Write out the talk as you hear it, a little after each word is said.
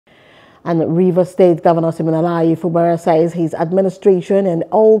And Rivers State Governor Siminalayi Fubara says his administration and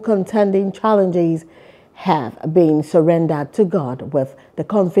all contending challenges have been surrendered to God with the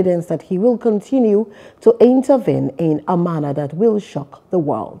confidence that he will continue to intervene in a manner that will shock the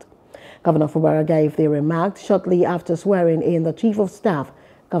world. Governor Fubara gave the remarks shortly after swearing in the Chief of Staff,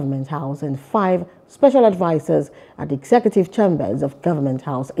 Government House, and 5 special advisors at the executive chambers of Government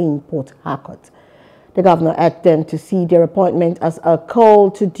House in Port Harcourt. The governor urged them to see their appointment as a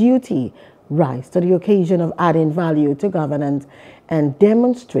call to duty, rise to the occasion of adding value to governance, and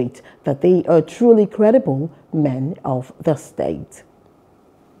demonstrate that they are truly credible men of the state.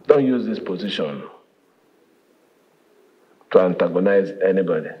 Don't use this position to antagonize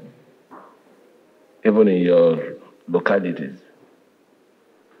anybody, even in your localities.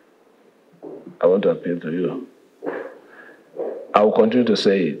 I want to appeal to you. I will continue to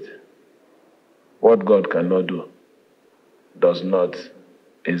say it. What God cannot do does not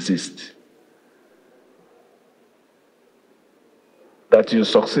exist. That you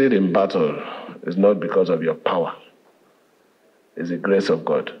succeed in battle is not because of your power. It's the grace of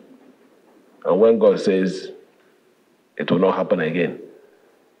God. And when God says it will not happen again,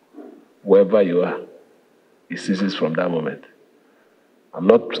 wherever you are, it ceases from that moment. I'm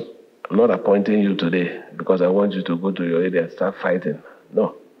not appointing you today because I want you to go to your area and start fighting.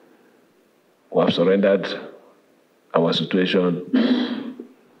 No. We have surrendered our situation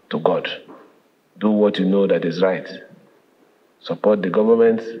to God. Do what you know that is right. Support the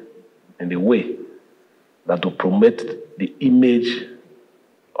government in the way that will promote the image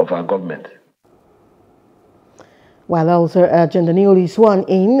of our government. While also urging the newly sworn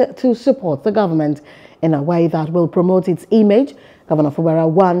in to support the government in a way that will promote its image, Governor Fubara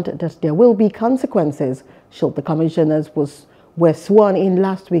warned that there will be consequences should the commissioners were sworn in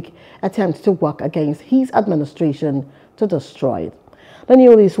last week attempt to work against his administration to destroy it. The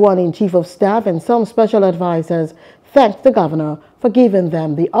newly sworn-in Chief of Staff and some special advisors thanked the governor for giving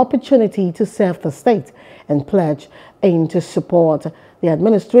them the opportunity to serve the state and pledged to support the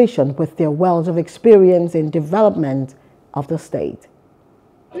administration with their wealth of experience in development of the state.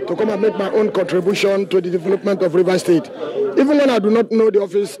 To come and make my own contribution to the development of Rivers State. Even when I do not know the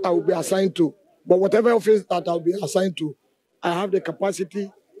office I will be assigned to, but whatever office that I'll be assigned to, I have the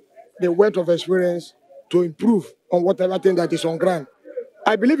capacity, the wealth of experience to improve on whatever thing that is on ground.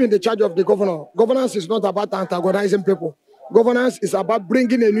 I believe in the charge of the governor. Governance is not about antagonizing people. Governance is about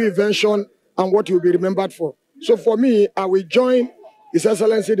bringing a new invention and what you'll be remembered for. So for me, I will join His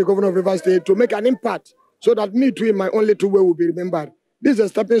Excellency, the Governor of Rivers State, to make an impact so that me too, in my own little way, will be remembered. This is a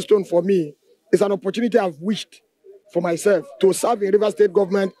stepping stone for me. It's an opportunity I've wished for myself to serve in Rivers State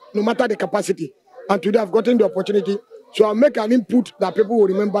government, no matter the capacity. And today I've gotten the opportunity. So I'll make an input that people will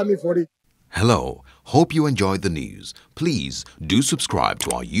remember me for it. Hello, hope you enjoyed the news. Please do subscribe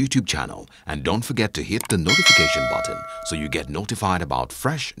to our YouTube channel and don't forget to hit the notification button so you get notified about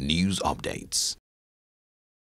fresh news updates.